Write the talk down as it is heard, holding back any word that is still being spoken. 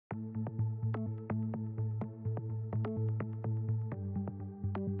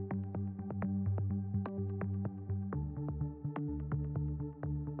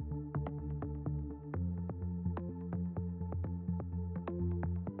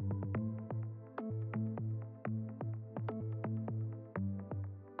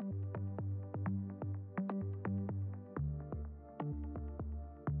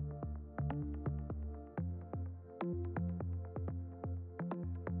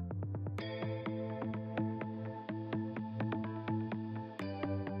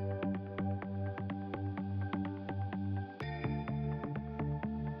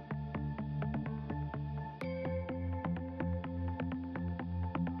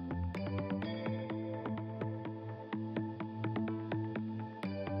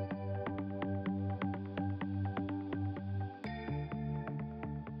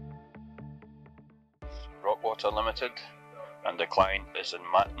Rockwater Limited, and the client is the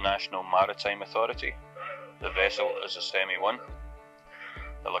National Maritime Authority. The vessel is a Semi-1.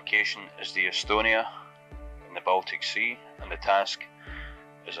 The location is the Estonia in the Baltic Sea, and the task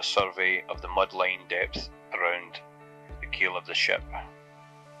is a survey of the mudline depth around the keel of the ship.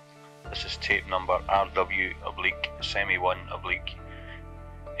 This is tape number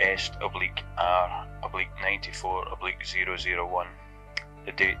RW/Semi-1/Est/R/94/001.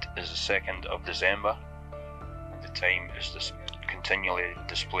 The date is the 2nd of December, and the time is continually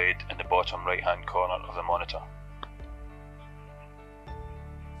displayed in the bottom right hand corner of the monitor.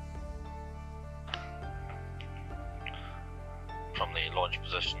 From the launch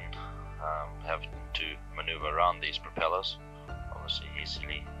position, having to maneuver around these propellers, obviously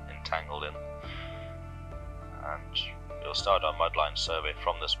easily entangled in, and we'll start our mudline survey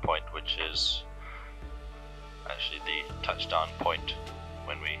from this point, which is actually the touchdown point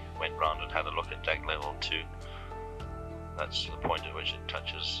when we went round and had a look at deck level 2. That's the point at which it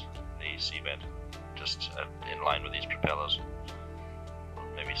touches the seabed, just in line with these propellers,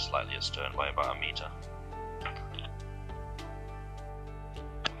 maybe slightly astern by about a meter.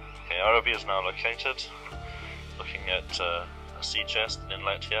 Okay, ROV is now located, looking at a sea chest, an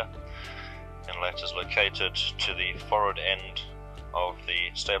inlet here. Inlet is located to the forward end of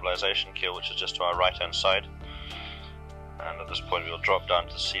the stabilization keel, which is just to our right hand side, and at this point we will drop down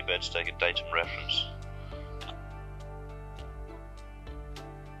to the seabed to take a datum reference.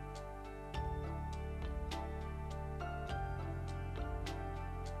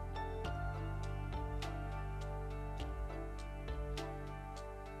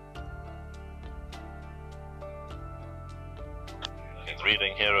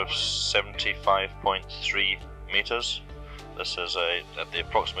 Reading here of 75.3 meters. This is at the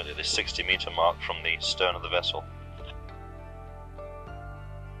approximately the 60 meter mark from the stern of the vessel.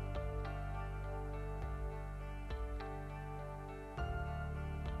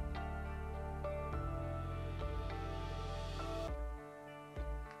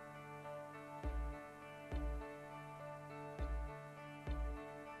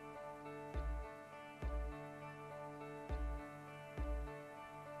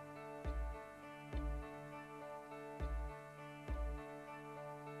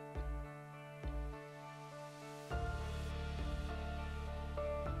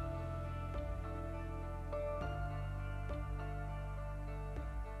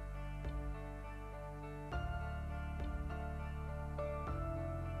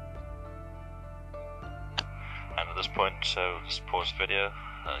 And at this point, so let's pause the video,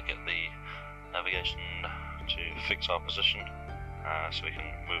 get the navigation to fix our position, so we can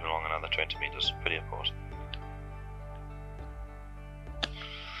move along another 20 meters. Video pause.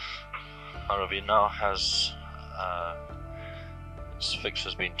 ROV now has its fix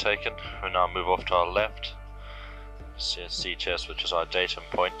has been taken. We'll now move off to our left. See a sea chest, which is our datum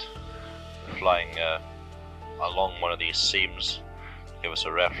point. We're flying along one of these seams to give us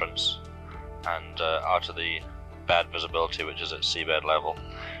a reference, and out of the bad visibility, which is at seabed level.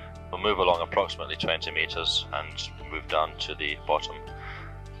 We'll move along approximately 20 meters and move down to the bottom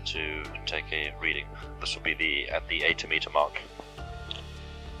to take a reading. This will be at the 80 meter mark.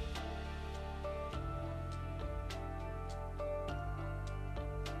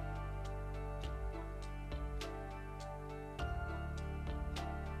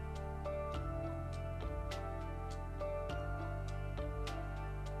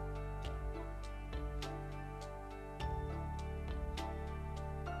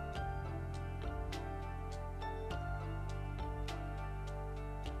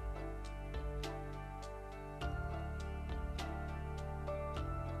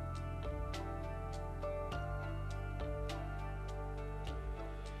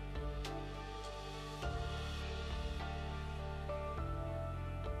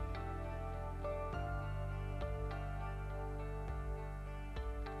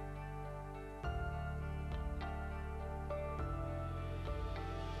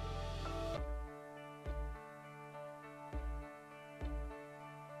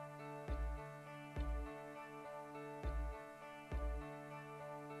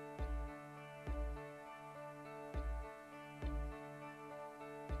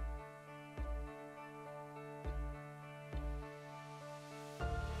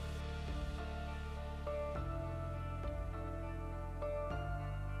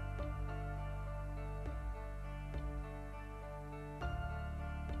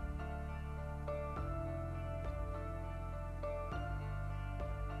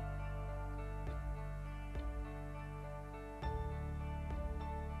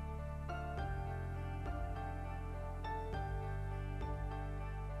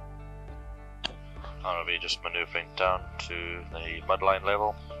 I'll be just manoeuvring down to the mudline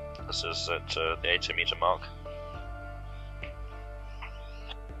level. This is at the 80 meter mark.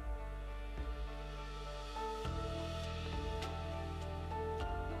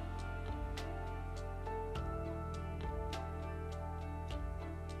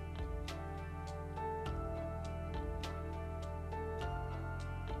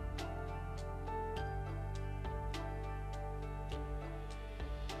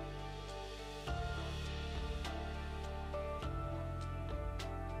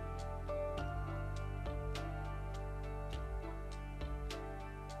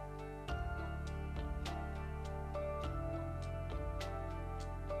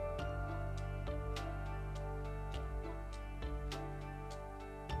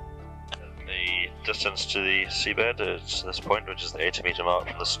 The distance to the seabed is this point, which is the 80 meter mark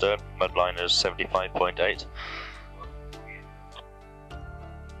from the stern. Mudline is 75.8.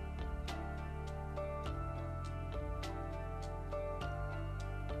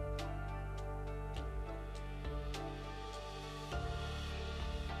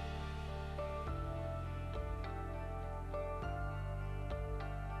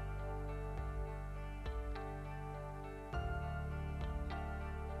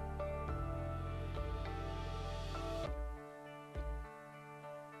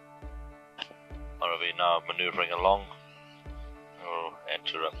 ROV now manoeuvring along. We'll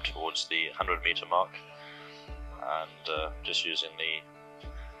enter up towards the 100 meter mark, and just using the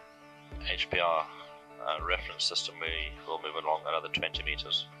HPR reference system, we will move along another 20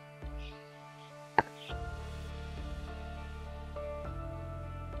 meters.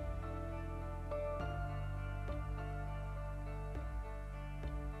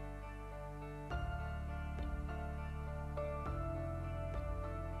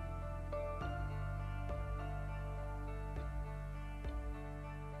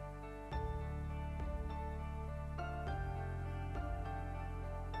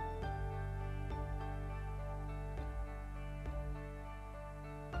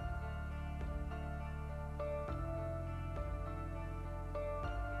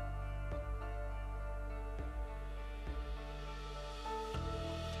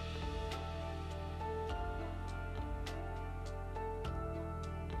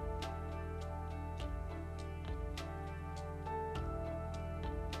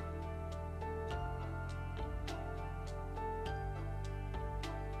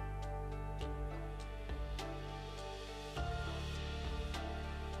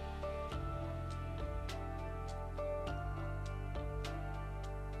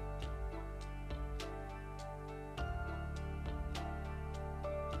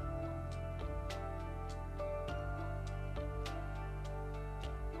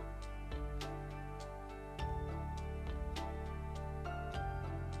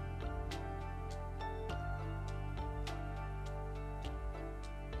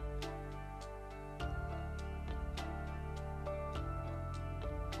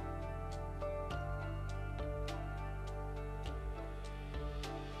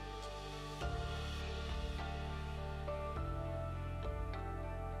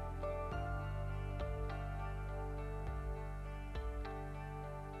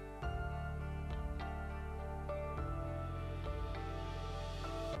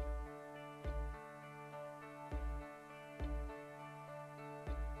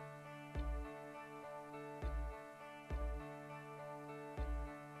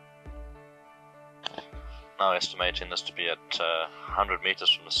 Now estimating this to be at 100 meters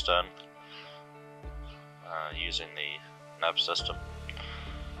from the stern, using the nav system.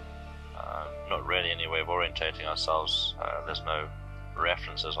 Not really any way of orientating ourselves. There's no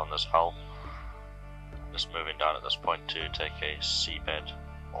references on this hull. Just moving down at this point to take a seabed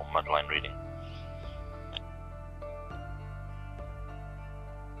or mudline reading.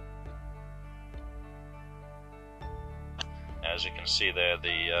 As you can see there,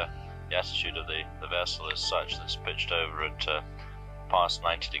 the attitude of the vessel is such that it's pitched over at past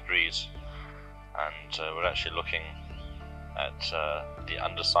 90 degrees, and we're actually looking at the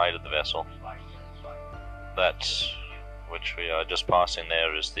underside of the vessel. That which we are just passing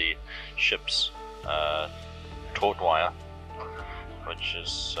there is the ship's taut wire, which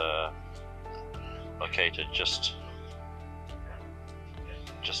is located just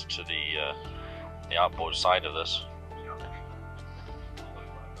to the outboard side of this.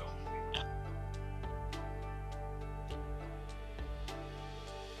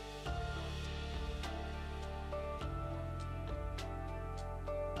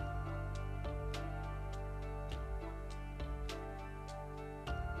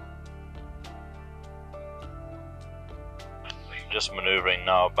 Just manoeuvring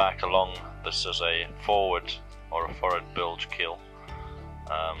now back along this is a forward or a forward bilge keel,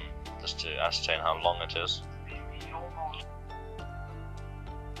 just to ascertain how long it is.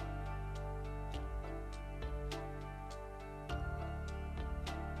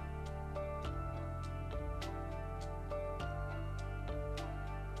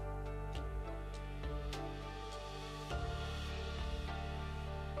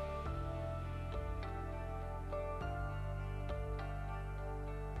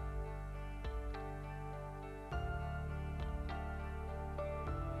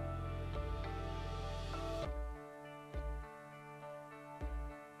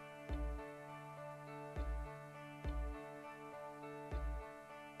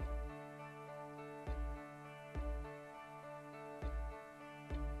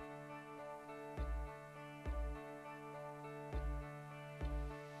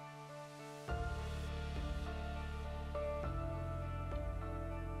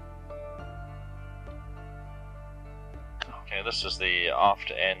 Okay, this is the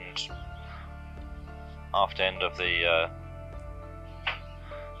aft end of the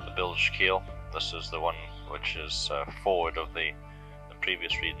bilge keel. This is the one which is forward of the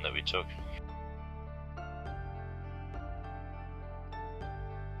previous reading that we took.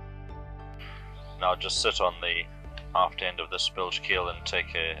 Now just sit on the aft end of this bilge keel and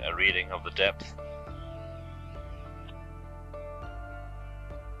take a reading of the depth.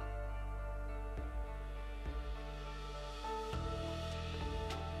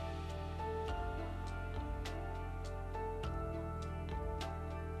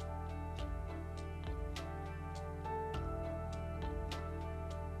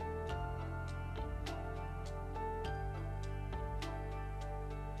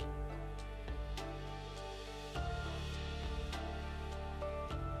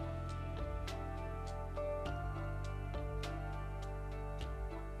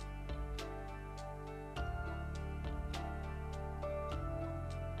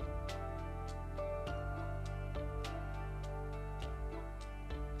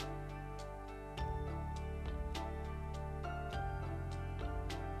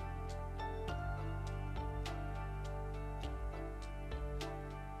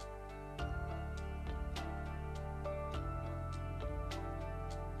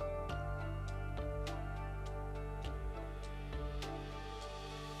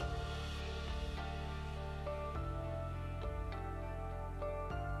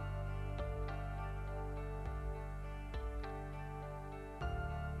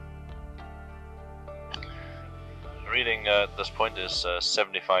 Reading at this point is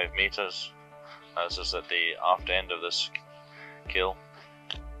 75 meters, as is at the aft end of this keel.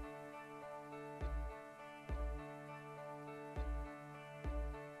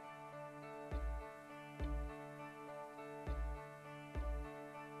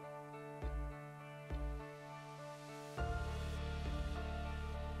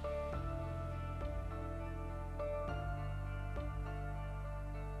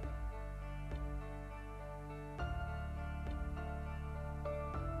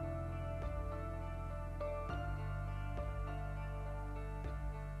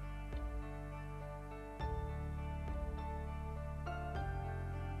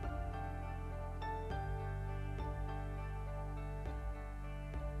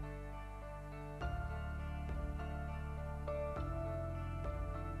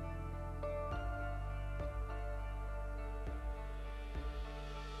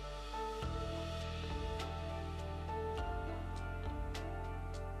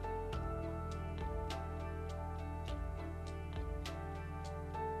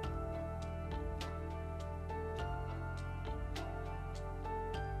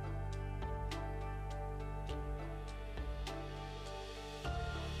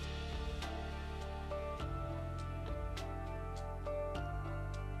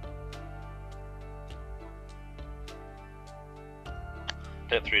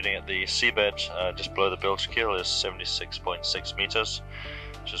 Depth reading at the seabed just below the bilge keel is 76.6 meters,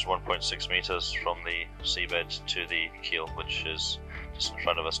 which is 1.6 meters from the seabed to the keel, which is just in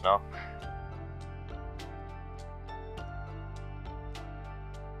front of us now.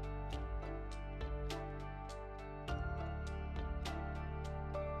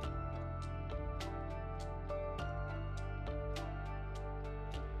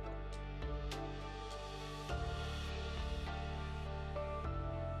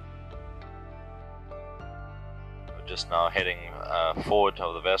 Just now heading forward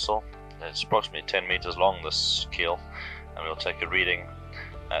of the vessel. It's approximately 10 meters long, this keel, and we'll take a reading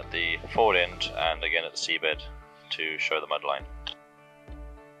at the forward end and again at the seabed to show the mud line.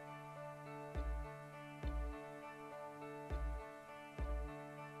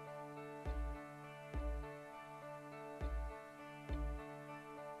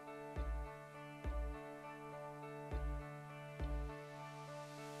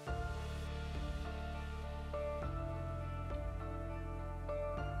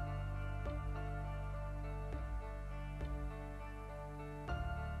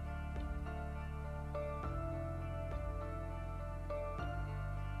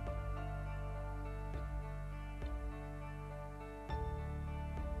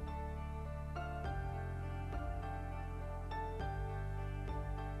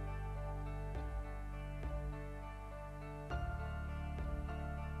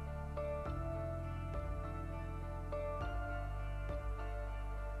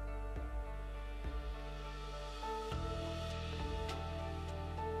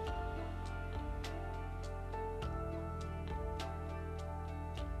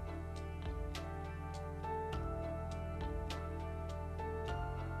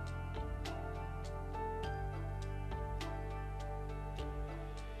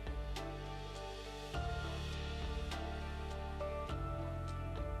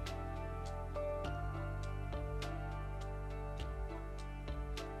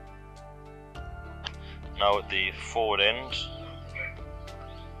 Now at the forward end,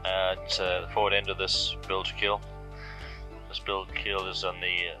 the forward end of this bilge keel. This bilge keel is on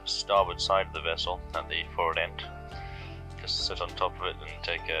the starboard side of the vessel at the forward end. Just sit on top of it and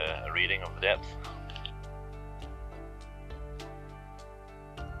take a reading of the depth.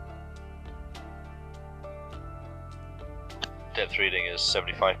 Depth reading is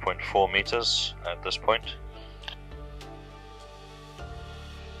 75.4 meters at this point.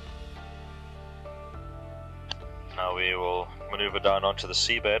 Now we will maneuver down onto the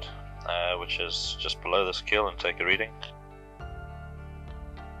seabed, which is just below this keel, and take a reading.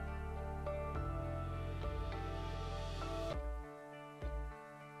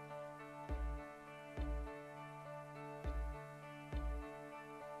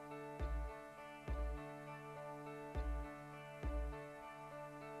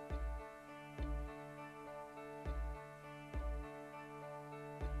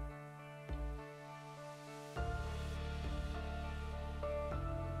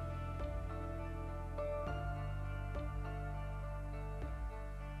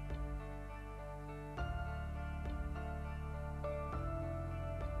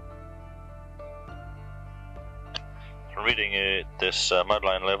 Reading at this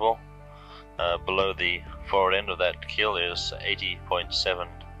mudline level below the forward end of that keel is 80.7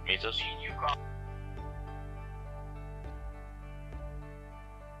 meters.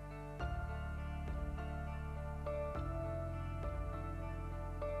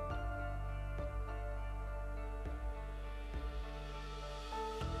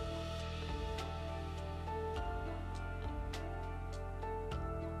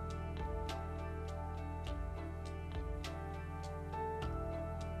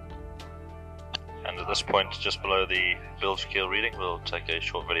 And at this point, just below the bilge keel reading, we'll take a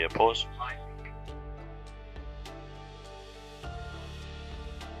short video pause.